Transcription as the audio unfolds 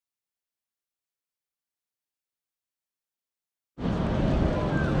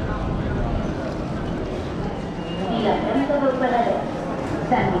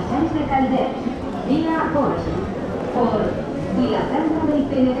Calders, vía Ocho, por Vila Franca del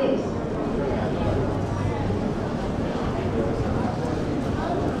Penedès.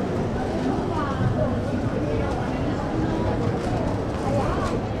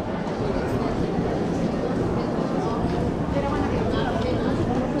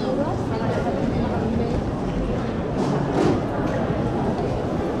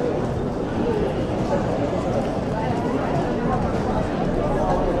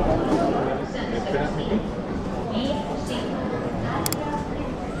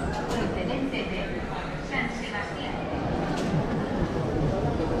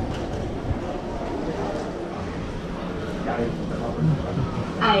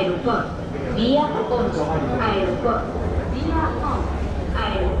 Aeroport, vía 11, aeroport, vía 11,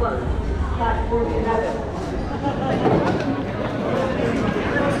 aeroport.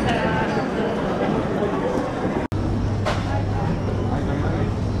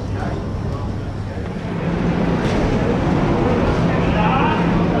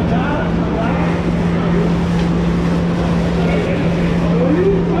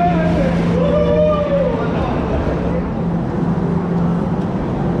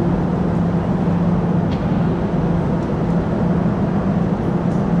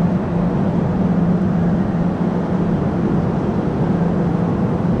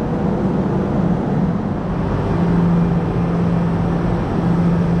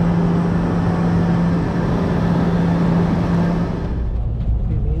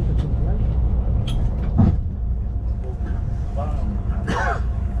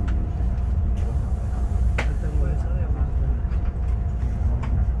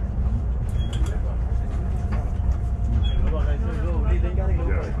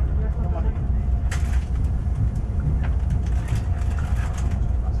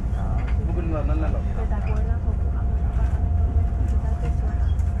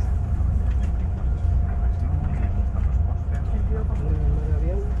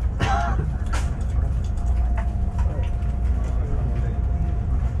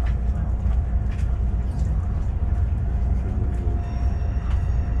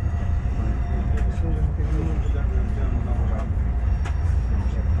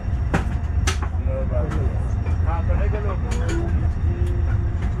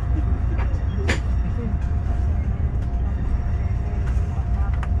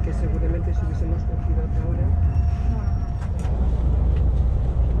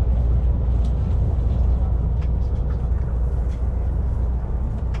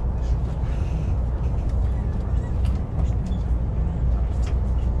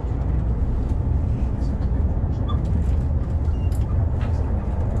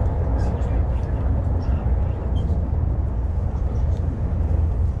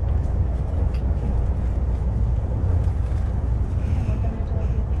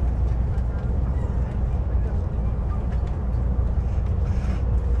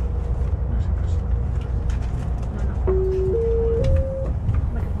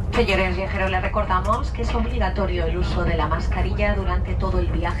 Señores viajeros, les recordamos que es obligatorio el uso de la mascarilla durante todo el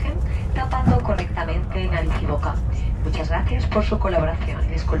viaje, tapando correctamente nariz y boca. Muchas gracias por su colaboración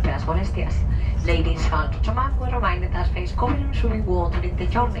y disculpe las molestias. Ladies and gentlemen, we remind that face covering should be worn during the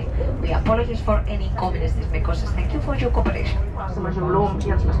journey. We apologize for any inconvenience this may cause us. Thank you for your cooperation. El major volum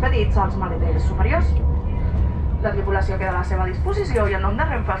i els més petits als maleters superiors. La tripulació queda a la seva disposició i en nom de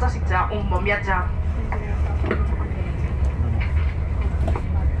Renfe els desitja un bon viatge.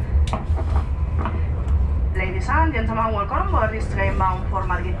 Ladies and gentlemen, welcome on board this train bound for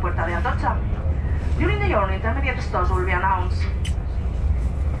Madrid Puerta de Atocha. During the journey, intermediate stores will be announced.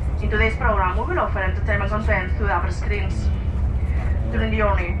 In today's program, we will offer entertainment content through the upper screens. During the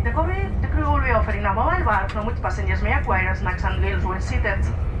journey, the crew will be offering a mobile bar from which passengers may acquire snacks and grills when seated.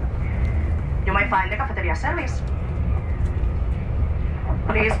 You may find the cafeteria service.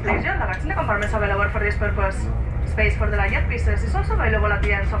 Please place your luggage in the compartments available for this purpose. Space for the larger pieces is also available at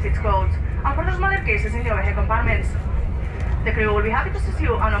the ends of its coach, and for the smaller cases in the overhead compartments. The crew will be happy to see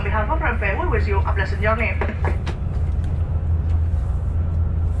you, and on behalf of Renfe, we wish you a pleasant journey.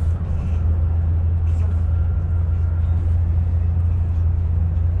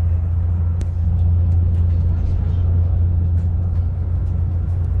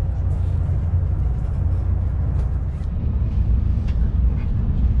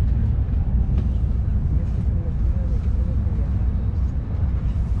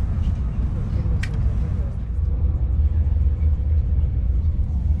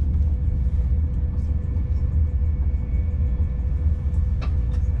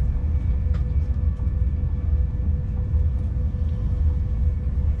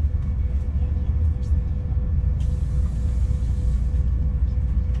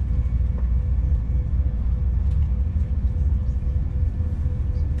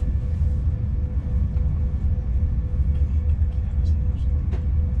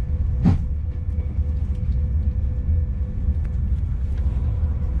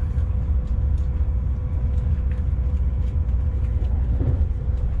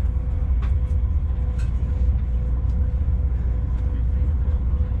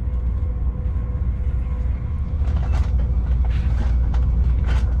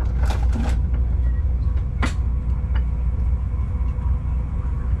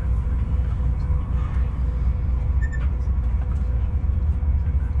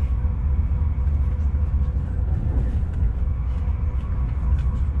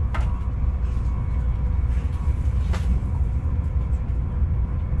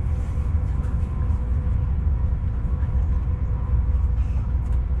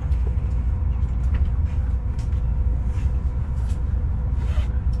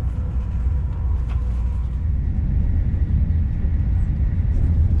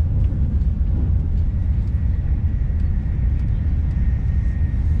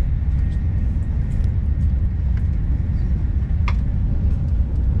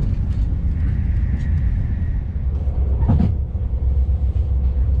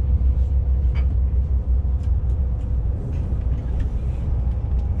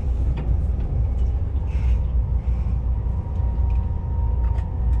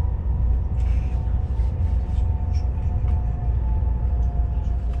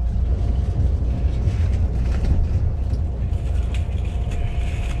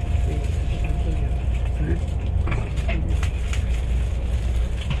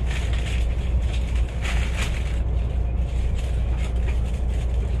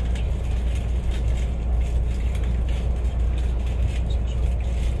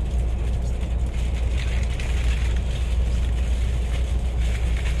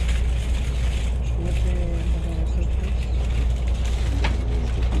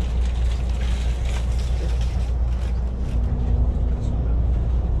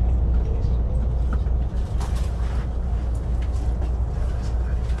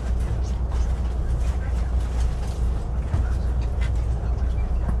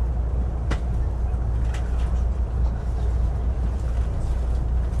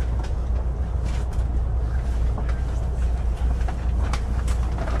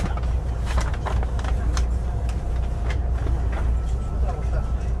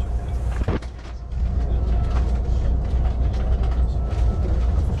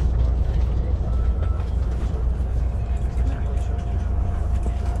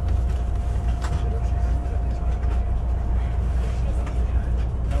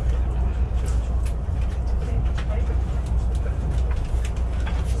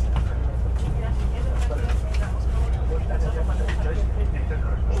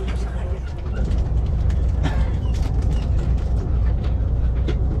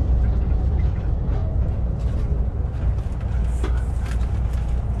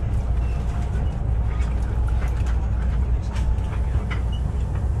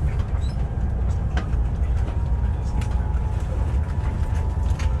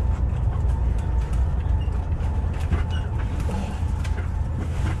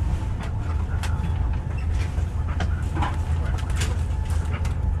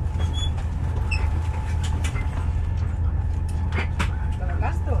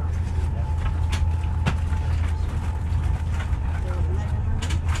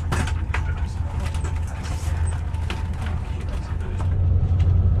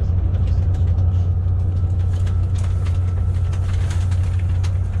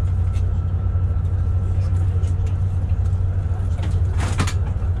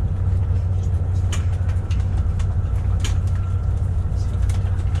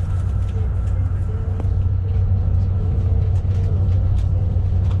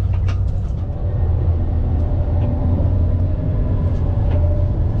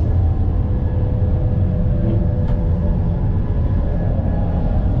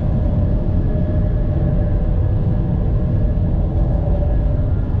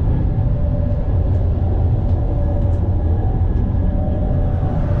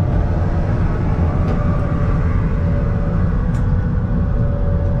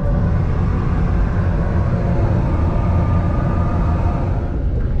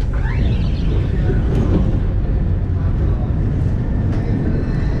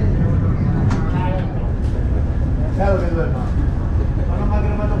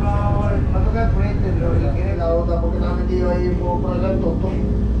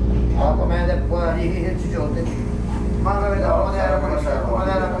 buona di Ciciotte. Ma la verità, non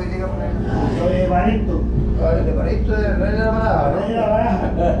era la politica. Soy Barito. De Barito del Rey de la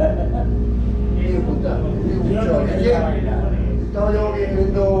Balada. Dio puttana, estaba yo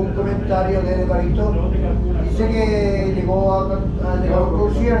viendo un comentario de Barito. Dice que llegó a un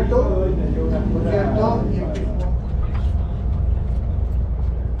concierto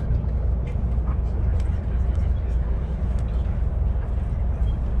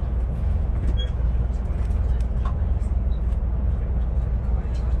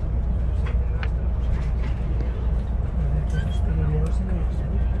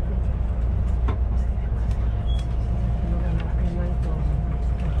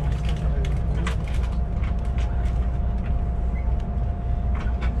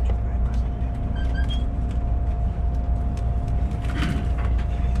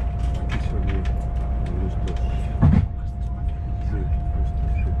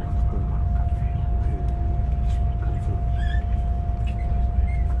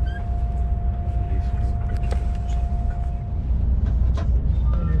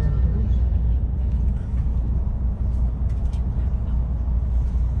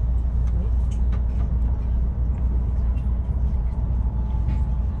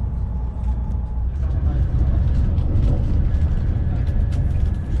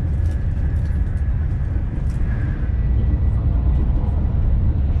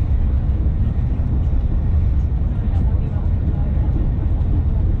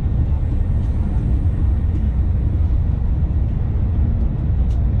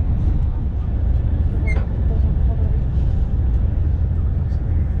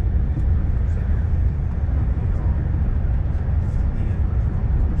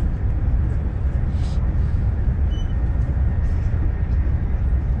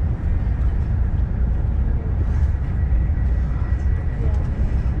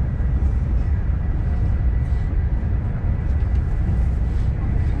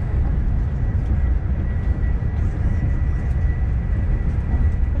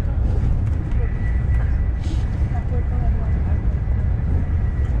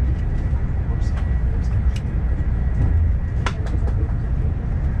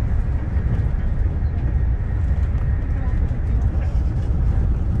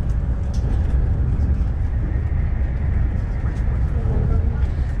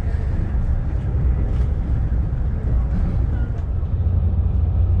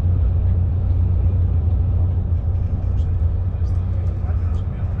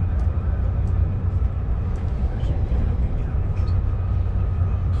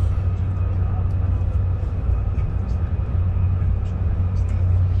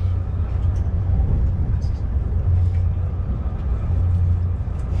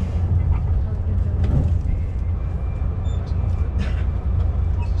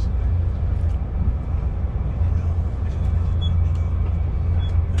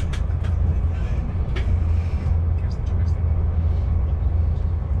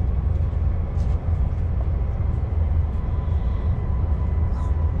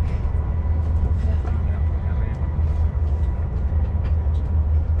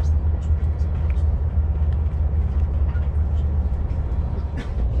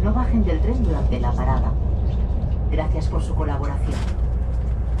y del tren durante la parada. Gracias por su colaboración.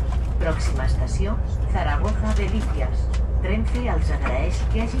 Próxima estació, Zaragoza Delicias. Renfe els agraeix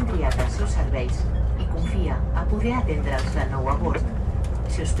que hagin triat els seus serveis i confia a poder atendre'ls de nou a bord.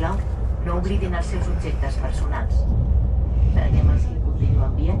 Si us plau, no oblidin els seus objectes personals. Preguem els que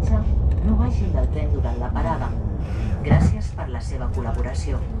continuen viatge, no baixin del tren durant la parada. Gràcies per la seva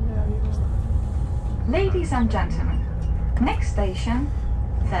col·laboració. Ladies and gentlemen, next station,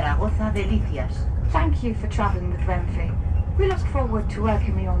 Zaragoza Delicias. Thank you for travelling with Renfe. We look forward to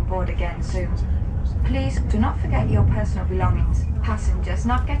welcoming you on board again soon. Please do not forget your personal belongings. Passengers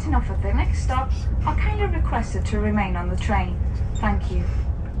not getting off at the next stop are kindly requested to remain on the train. Thank you.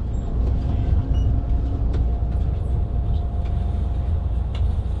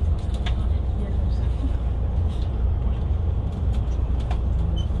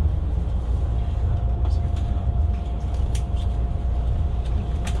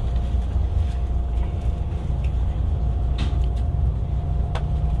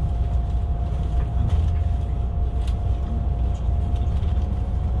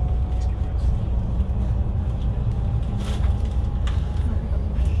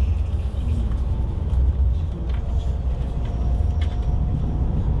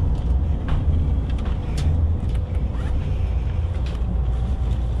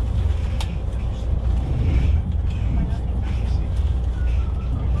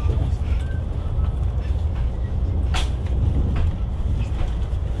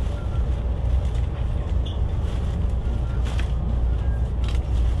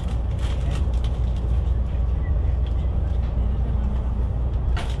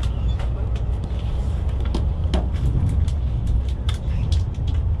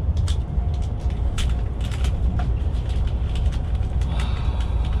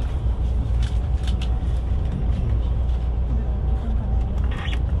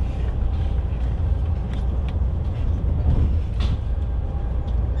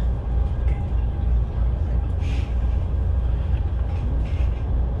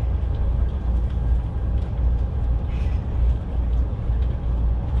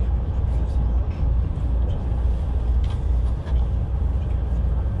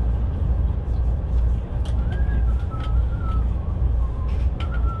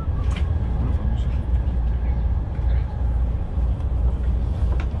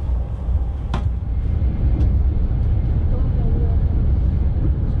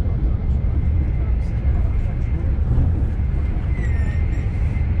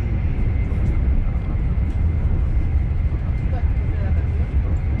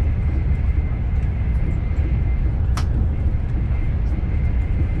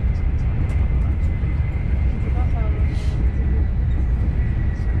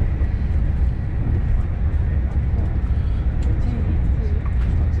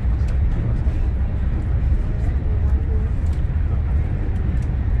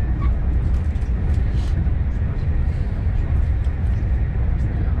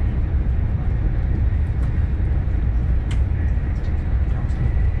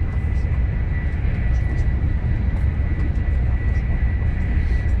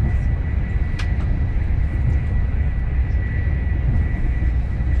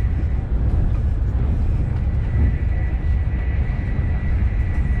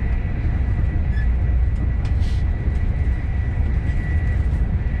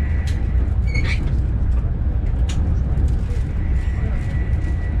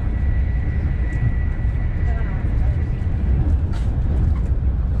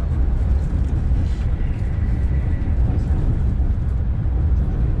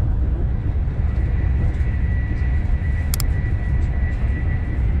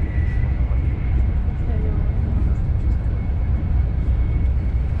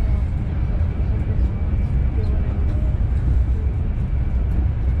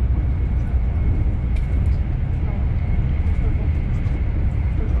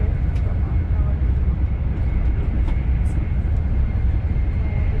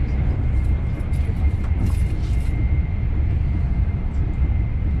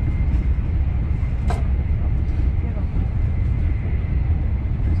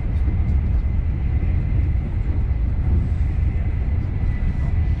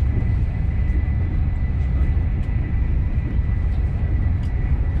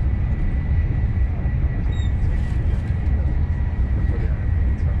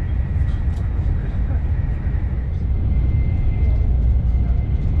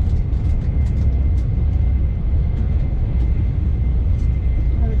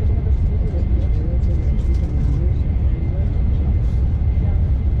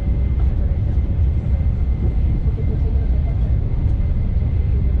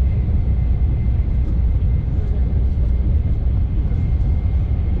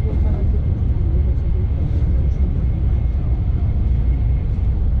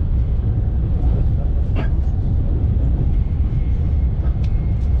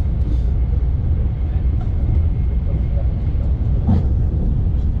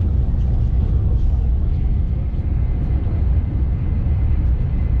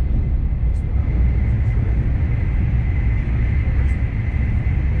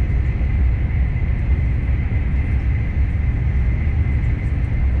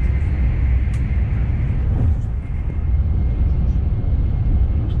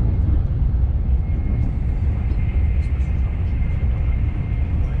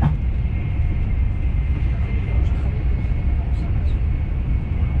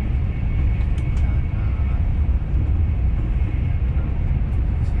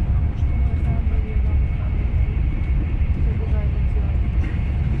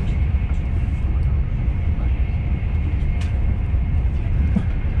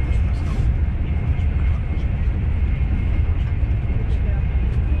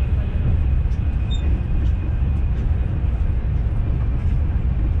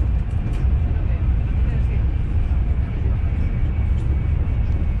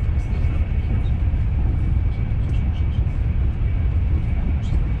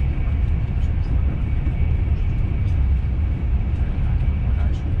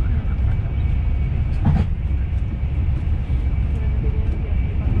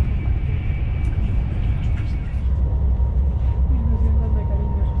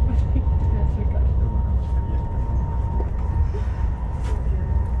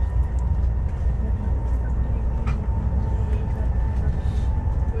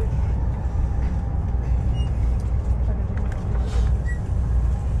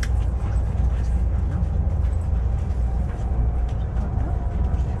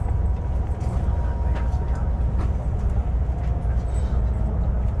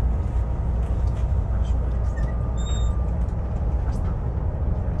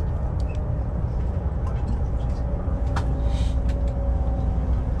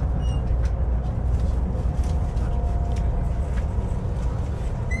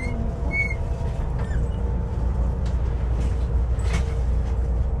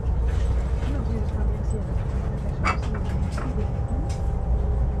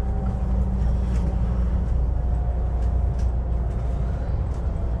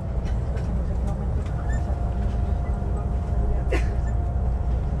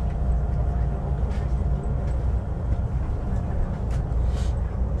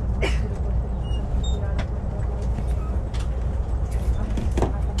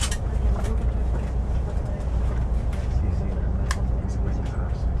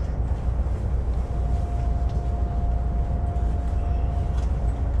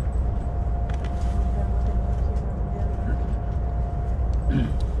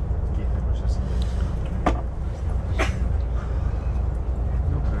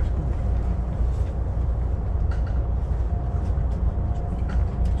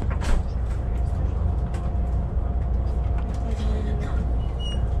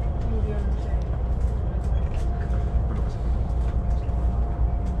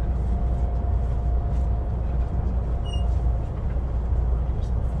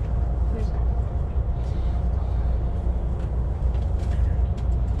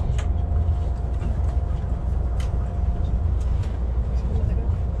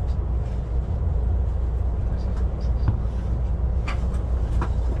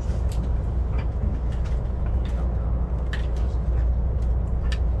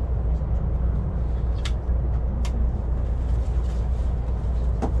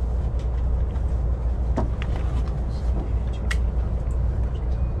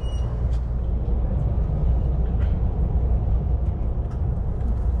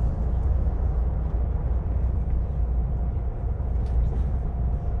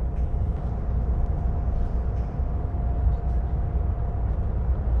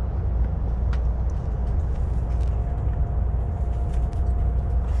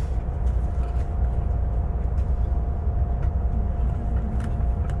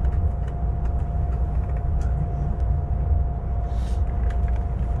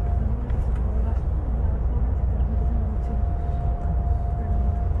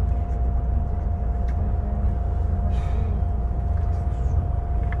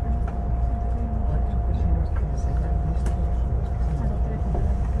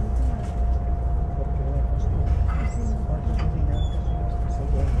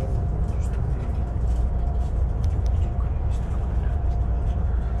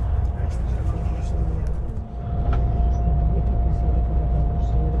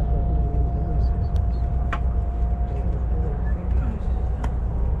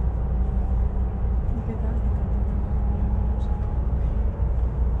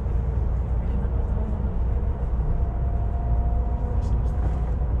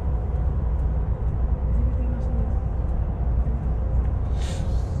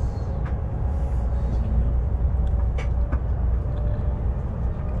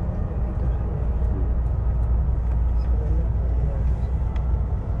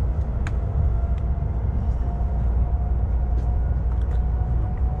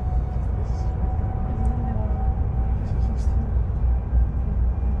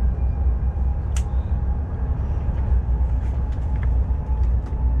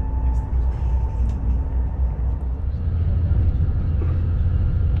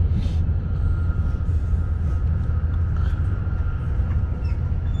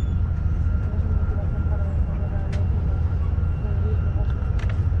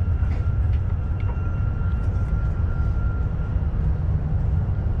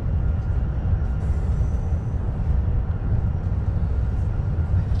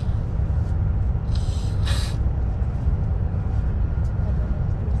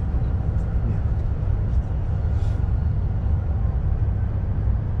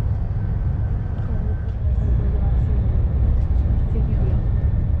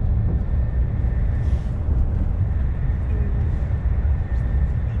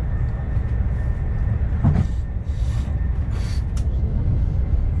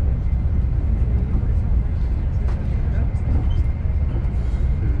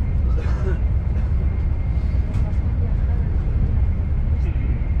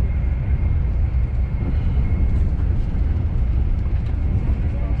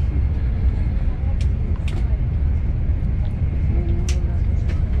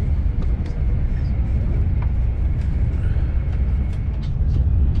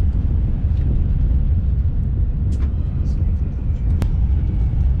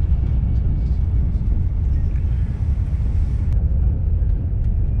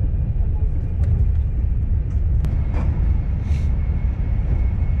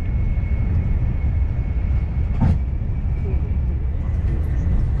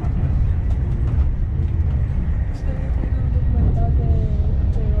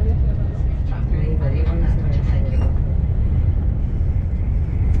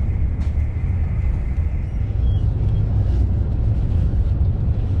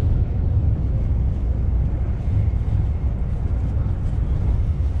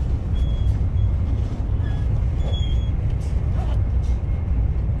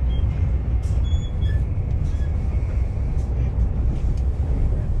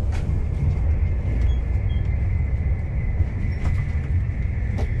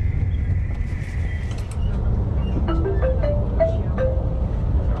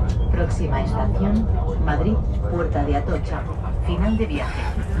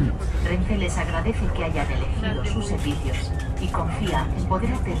 viaje. Renfe les agradece que hayan elegido sus servicios y confía en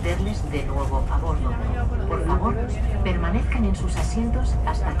poder atenderles de nuevo a bordo. Por favor, permanezcan en sus asientos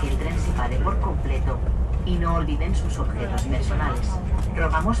hasta que el tren se pare por completo y no olviden sus objetos personales.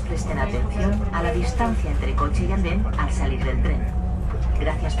 Rogamos presten atención a la distancia entre coche y andén al salir del tren.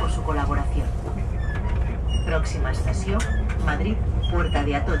 Gracias por su colaboración. Próxima estació, Madrid Puerta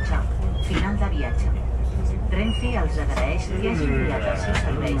de Atocha, final de viatge. Renfe els agraeix que hagin enviat els seus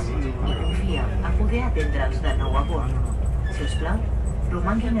serveis i confia a poder atendre'ls de nou a bord. Si us plau,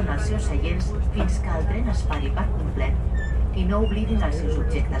 romanguin en els seus seients fins que el tren es pari per complet i no oblidin els seus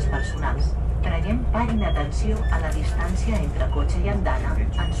objectes personals. Preguem parin atenció a la distància entre cotxe i andana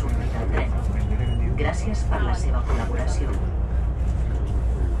en sortir del tren. Gràcies per la seva col·laboració.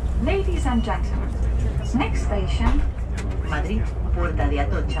 Ladies and gentlemen, next station, Madrid Puerta de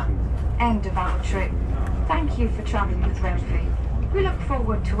Atocha. end of our trip. Thank you for travelling with Renfe. We look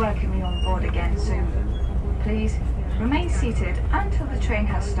forward to welcoming you on board again soon. Please remain seated until the train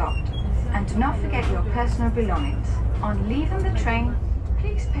has stopped and do not forget your personal belongings. On leaving the train,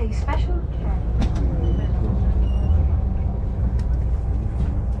 please pay special